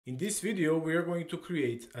In this video, we are going to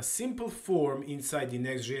create a simple form inside the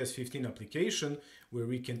Next.js 15 application where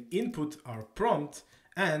we can input our prompt,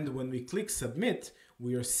 and when we click submit,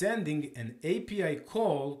 we are sending an API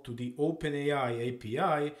call to the OpenAI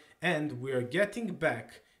API, and we are getting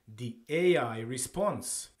back the AI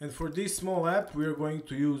response. And for this small app, we are going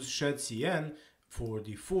to use Shadcn for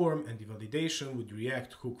the form and the validation with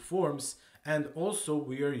React hook forms, and also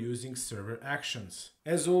we are using server actions.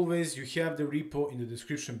 As always, you have the repo in the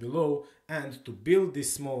description below, and to build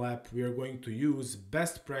this small app we are going to use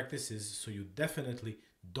best practices, so you definitely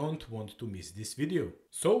don't want to miss this video.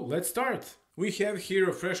 So let's start! We have here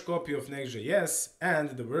a fresh copy of Next.js,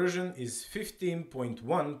 and the version is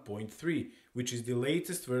 15.1.3, which is the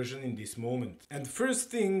latest version in this moment. And first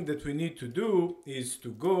thing that we need to do is to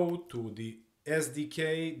go to the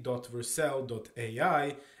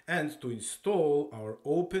sdk.vercel.ai and to install our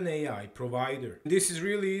OpenAI provider. This is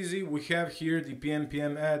really easy. We have here the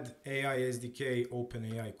pnpm add AI SDK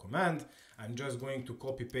OpenAI command. I'm just going to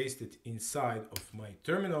copy paste it inside of my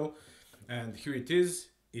terminal, and here it is.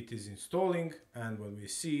 It is installing, and when we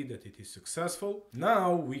see that it is successful,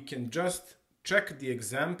 now we can just check the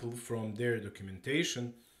example from their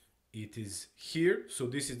documentation. It is here. So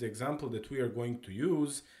this is the example that we are going to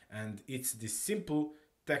use, and it's this simple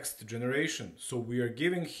text generation. So we are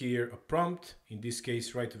giving here a prompt, in this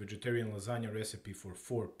case, write a vegetarian lasagna recipe for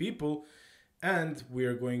 4 people, and we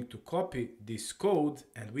are going to copy this code,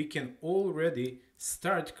 and we can already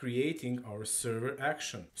start creating our server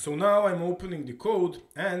action. So now I'm opening the code,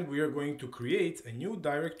 and we are going to create a new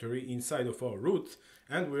directory inside of our root,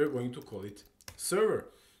 and we are going to call it server.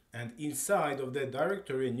 And inside of that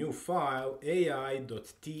directory, a new file,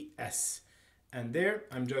 ai.ts. And there,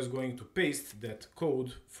 I'm just going to paste that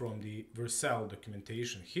code from the Vercel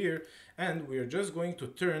documentation here, and we are just going to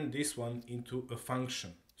turn this one into a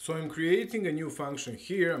function. So I'm creating a new function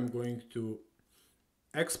here. I'm going to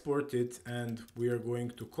export it, and we are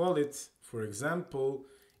going to call it, for example,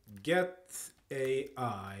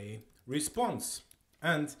 getAI response.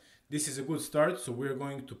 And this is a good start. So we're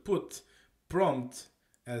going to put prompt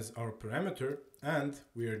as our parameter, and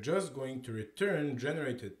we are just going to return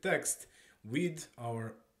generated text with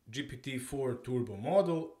our GPT-4 turbo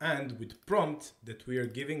model and with prompt that we are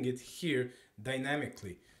giving it here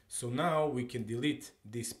dynamically. So now we can delete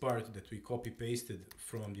this part that we copy pasted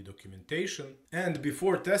from the documentation. And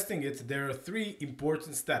before testing it, there are 3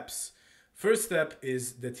 important steps. First step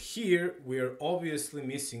is that here we are obviously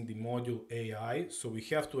missing the module AI, so we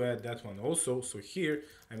have to add that one also. So here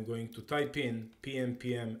I'm going to type in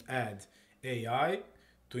pnpm add AI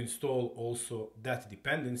to install also that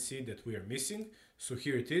dependency that we are missing. So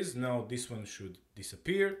here it is. Now this one should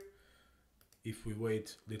disappear. If we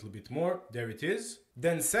wait a little bit more, there it is.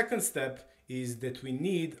 Then second step is that we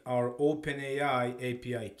need our OpenAI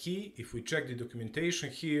API key. If we check the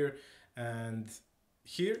documentation here and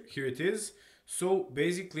here it is. So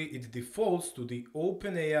basically it defaults to the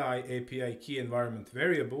OpenAI API key environment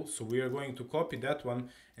variable. So we are going to copy that one,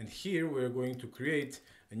 and here we are going to create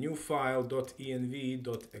a new file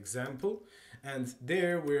 .env.example, and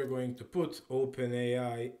there we are going to put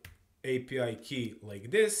OpenAI API key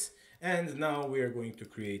like this. And now we are going to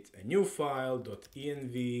create a new file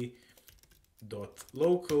 .env.local,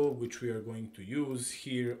 which we are going to use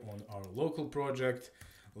here on our local project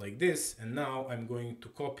like this. And now I'm going to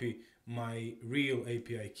copy my real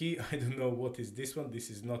API key. I don't know what is this one. This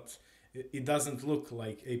is not, it doesn't look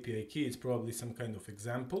like API key. It's probably some kind of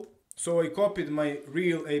example. So I copied my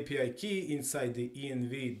real API key inside the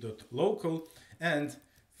env.local. And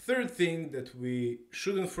third thing that we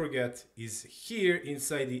shouldn't forget is here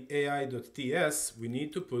inside the ai.ts, we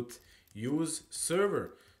need to put use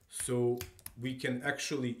server. So we can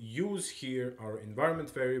actually use here our environment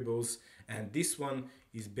variables, and this one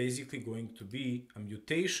is basically going to be a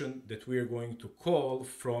mutation that we are going to call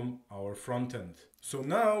from our frontend. So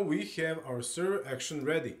now we have our server action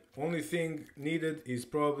ready. Only thing needed is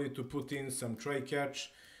probably to put in some try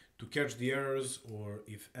catch to catch the errors, or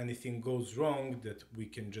if anything goes wrong, that we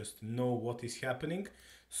can just know what is happening.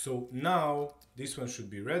 So now this one should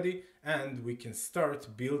be ready, and we can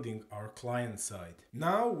start building our client side.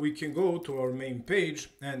 Now we can go to our main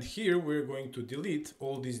page, and here we're going to delete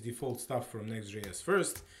all this default stuff from Next.js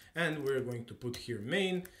first, and we're going to put here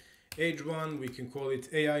main h1, we can call it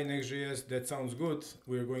AI Next.js, that sounds good.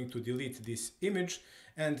 We're going to delete this image,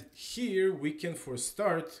 and here we can for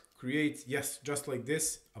start create, yes, just like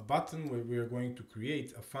this, a button where we are going to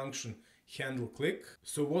create a function handle click.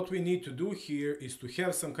 So what we need to do here is to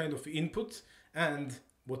have some kind of input, and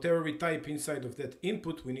whatever we type inside of that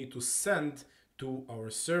input we need to send to our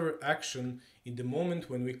server action in the moment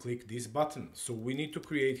when we click this button. So we need to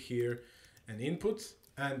create here an input,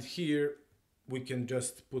 and here we can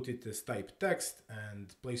just put it as type text,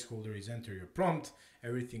 and placeholder is enter your prompt.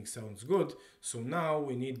 Everything sounds good. So now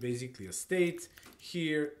we need basically a state.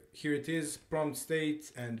 Here it is, prompt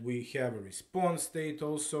state, and we have a response state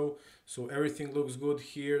also. So everything looks good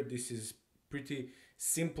here. This is pretty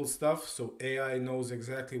simple stuff. So AI knows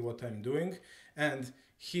exactly what I'm doing. And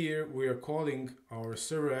here we are calling our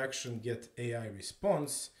server action get AI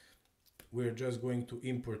response. We're just going to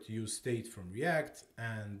import use state from React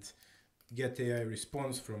and get AI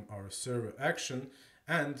response from our server action,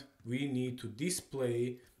 and we need to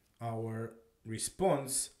display our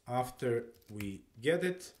response after we get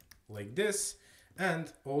it like this.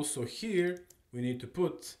 And also here we need to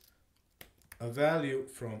put a value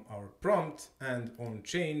from our prompt, and on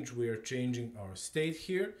change we are changing our state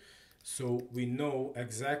here, so we know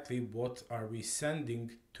exactly what are we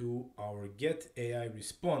sending to our get AI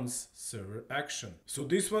response server action. So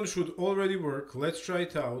this one should already work. Let's try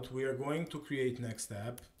it out. We are going to create next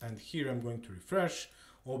app, and here I'm going to refresh.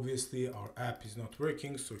 Obviously our app is not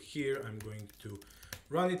working, so here I'm going to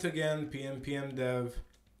run it again, pm dev,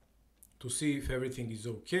 to see if everything is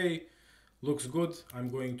okay. Looks good. I'm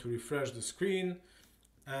going to refresh the screen,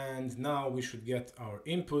 and now we should get our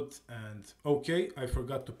input. And okay, I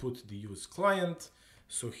forgot to put the use client.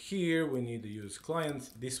 So here we need the use client.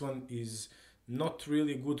 This one is not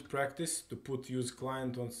really good practice to put use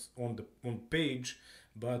client on page,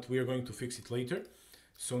 but we are going to fix it later.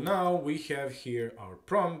 So now we have here our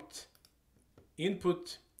prompt,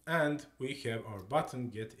 input, and we have our button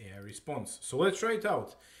get AI response. So let's try it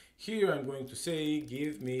out. Here I'm going to say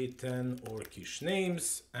give me 10 orcish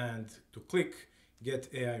names, and to click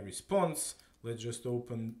get AI response, let's just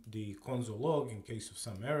open the console log in case of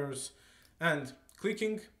some errors, and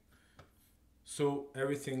clicking. So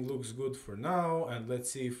everything looks good for now, and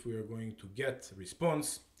let's see if we are going to get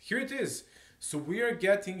response. Here it is. So we are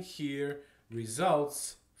getting here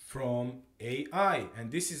results from AI,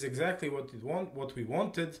 and this is exactly what we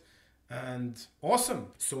wanted, and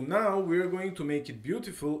awesome. So now we're going to make it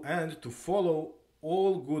beautiful and to follow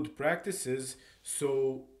all good practices,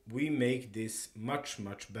 so we make this much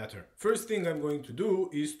better. First thing I'm going to do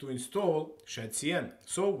is to install Shadcn.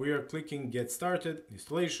 So we are clicking get started,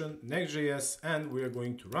 installation, Next.js, and we are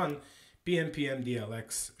going to run pm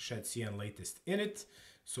dlx Shadcn latest init.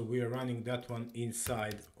 So we are running that one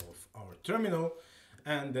inside of our terminal,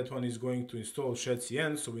 and that one is going to install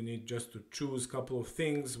Shadcn. So we need just to choose a couple of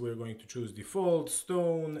things. We're going to choose default,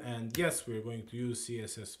 stone, and yes, we're going to use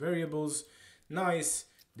CSS variables. Nice.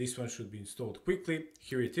 This one should be installed quickly.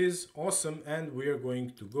 Here it is. Awesome. And we are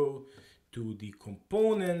going to go to the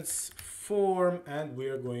components form, and we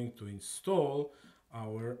are going to install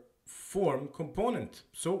our form component.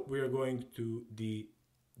 So we are going to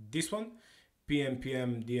this one, pm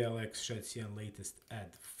dlx Shadcn latest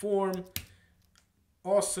add form.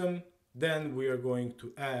 Awesome. Then we are going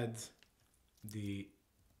to add the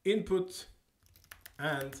input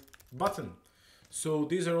and button. So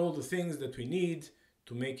these are all the things that we need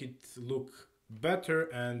to make it look better.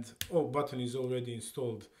 And button is already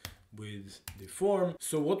installed with the form.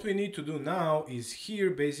 So what we need to do now is here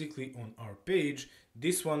basically on our page,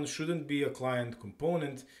 this one shouldn't be a client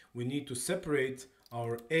component. We need to separate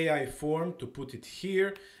our AI form to put it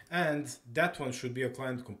here, and that one should be a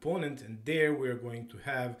client component, and there we're going to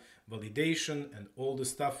have validation and all the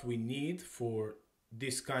stuff we need for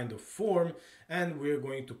this kind of form, and we're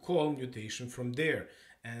going to call mutation from there.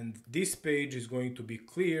 And this page is going to be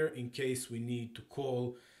clear in case we need to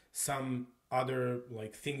call some other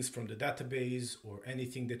like things from the database or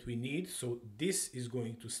anything that we need. So this is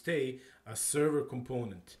going to stay a server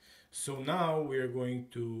component. So now we're going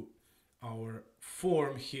to our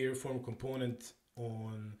form here, form component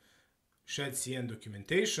on Shadcn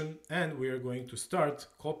documentation, and we are going to start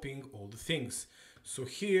copying all the things. So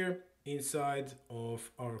here inside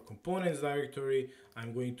of our components directory,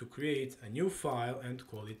 I'm going to create a new file and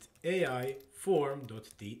call it aiform.tsx.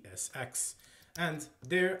 And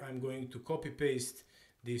there I'm going to copy paste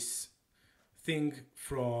this thing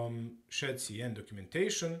from Shadcn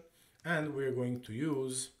documentation, and we're going to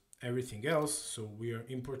use everything else. So we are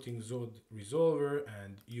importing Zod resolver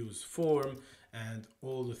and use form and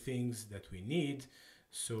all the things that we need.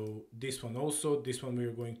 So this one also, this one we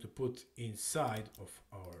are going to put inside of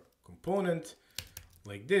our component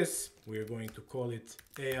like this. We are going to call it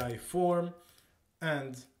AI form,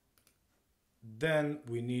 and then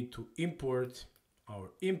we need to import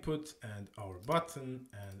our input and our button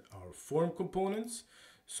and our form components.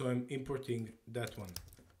 So I'm importing that one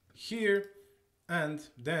here. And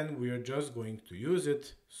then we are just going to use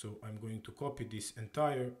it. So I'm going to copy this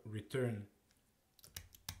entire return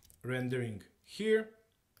rendering here,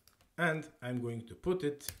 and I'm going to put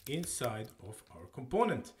it inside of our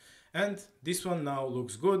component. And this one now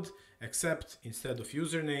looks good, except instead of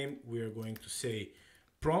username, we are going to say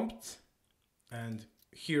prompt. And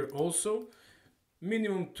here also,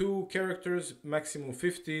 minimum 2 characters, maximum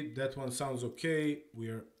 50. That one sounds okay. We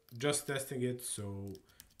are just testing it, so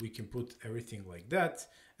we can put everything like that.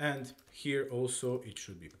 And here also it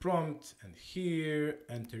should be prompt, and here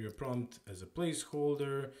enter your prompt as a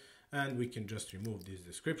placeholder, and we can just remove this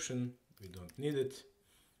description. We don't need it.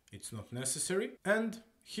 It's not necessary. And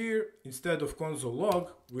here, instead of console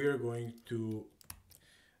log, we are going to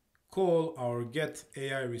call our get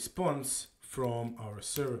AI response from our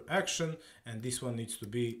server action, and this one needs to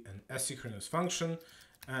be an asynchronous function,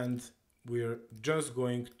 and we're just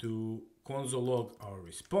going to console log our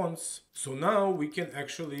response. So now we can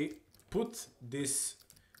actually put this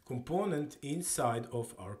component inside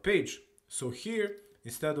of our page. So here,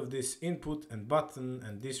 instead of this input and button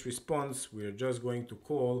and this response, we're just going to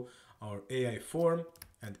call our AI form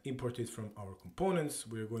and import it from our components.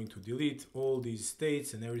 We're going to delete all these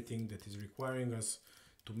states and everything that is requiring us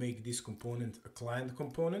to make this component a client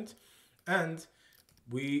component. And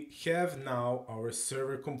we have now our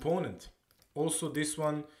server component. Also this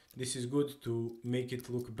one, this is good to make it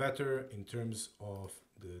look better in terms of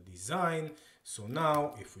the design. So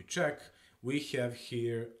now if we check, we have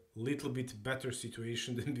here little bit better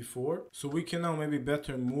situation than before. So we can now maybe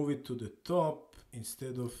better move it to the top.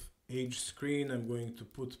 Instead of age screen, I'm going to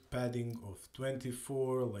put padding of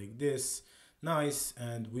 24 like this. Nice.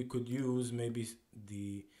 And we could use maybe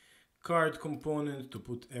the card component to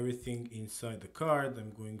put everything inside the card.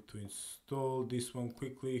 I'm going to install this one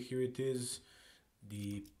quickly. Here it is,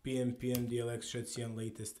 the PMDLX Shadcn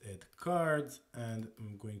latest add card, and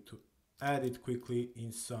I'm going to add it quickly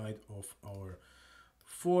inside of our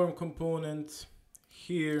form component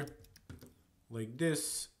here like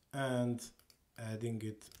this, and adding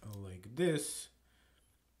it like this.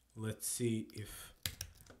 Let's see if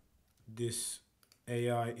this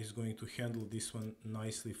AI is going to handle this one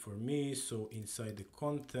nicely for me. So inside the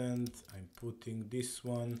content, I'm putting this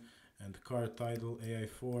one, and card title, AI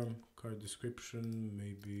form, card description,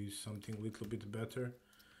 maybe something a little bit better.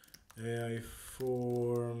 AI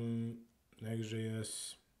form,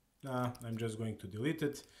 Next.js. I'm just going to delete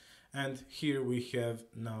it. And here we have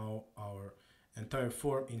now our entire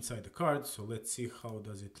form inside the card. So let's see how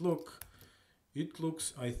does it look. It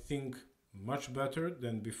looks, I think, much better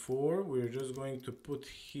than before. We're just going to put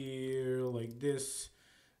here like this,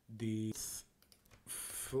 the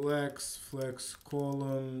flex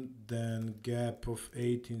colon, then gap of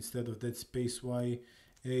 8 instead of that space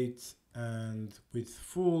y8, and width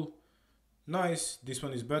full. Nice. This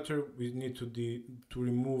one is better. We need to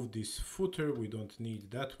remove this footer. We don't need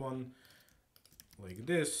that one like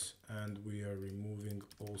this, and we are removing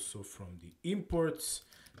also from the imports.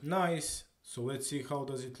 Nice. So let's see how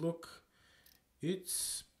does it look.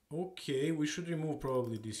 It's okay. We should remove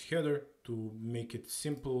probably this header to make it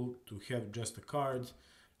simple to have just a card,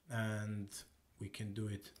 and we can do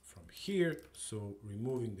it from here. So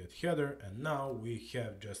removing that header, and now we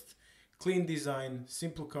have just clean design,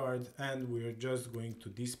 simple card, and we're just going to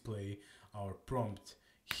display our prompt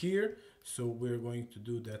here. So we're going to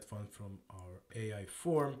do that one from our AI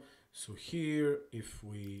form. So here, if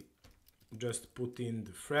we just put in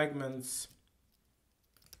the fragments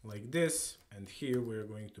like this, and here we're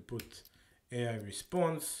going to put AI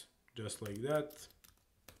response, just like that,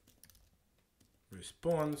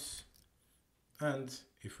 response. And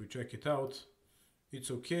if we check it out,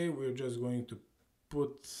 it's okay. We're just going to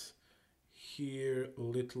put here a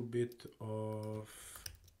little bit of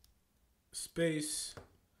space.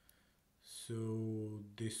 So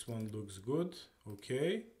this one looks good.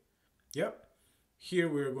 Okay. Yep. Here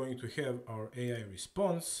we are going to have our AI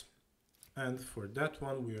response. And for that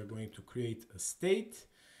one, we are going to create a state.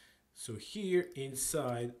 So here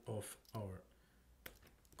inside of our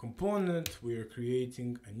component, we are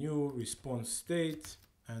creating a new response state,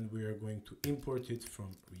 and we are going to import it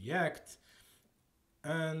from React.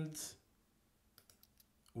 And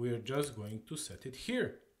we are just going to set it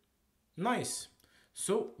here. Nice.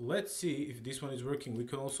 So let's see if this one is working. We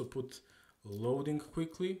can also put loading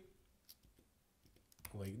quickly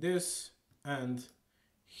like this, and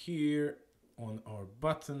here on our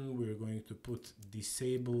button we're going to put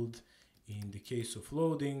disabled in the case of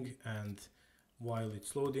loading, and while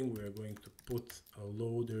it's loading we're going to put a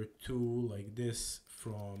loader tool like this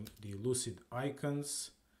from the Lucid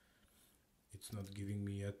icons. It's not giving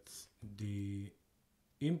me yet the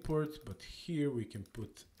import, but here we can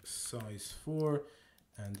put size 4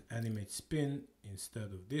 and animate spin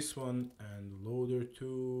instead of this one, and loader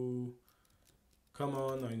 2. Come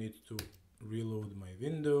on, I need to reload my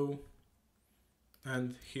window.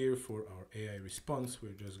 And here for our AI response, we're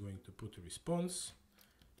just going to put a response,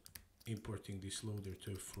 importing this loader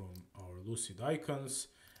 2 from our Lucid icons.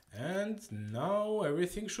 And now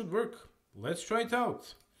everything should work. Let's try it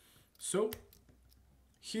out. So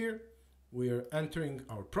here we are entering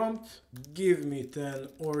our prompt. Give me 10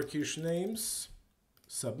 orcish names.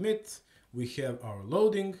 Submit. We have our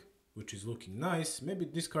loading, which is looking nice. Maybe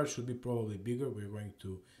this card should be probably bigger. We're going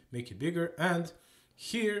to make it bigger. And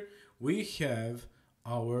here we have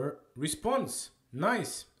our response.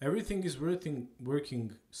 Nice. Everything is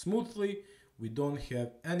working smoothly. We don't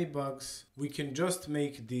have any bugs. We can just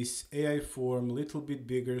make this AI form a little bit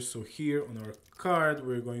bigger. So here on our card,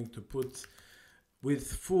 we're going to put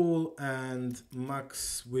width full, and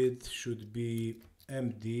max width should be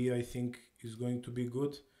MD, I think is going to be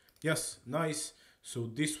good. Yes, nice. So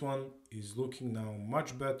this one is looking now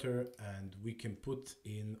much better, and we can put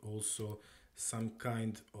in also some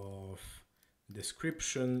kind of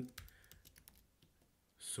description.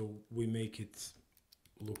 So we make it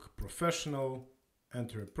look professional,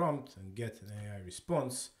 enter a prompt and get an AI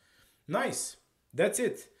response. Nice, that's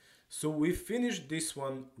it. So we finished this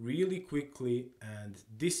one really quickly, and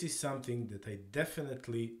this is something that I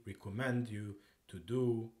definitely recommend you to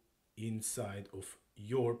do inside of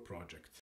your project.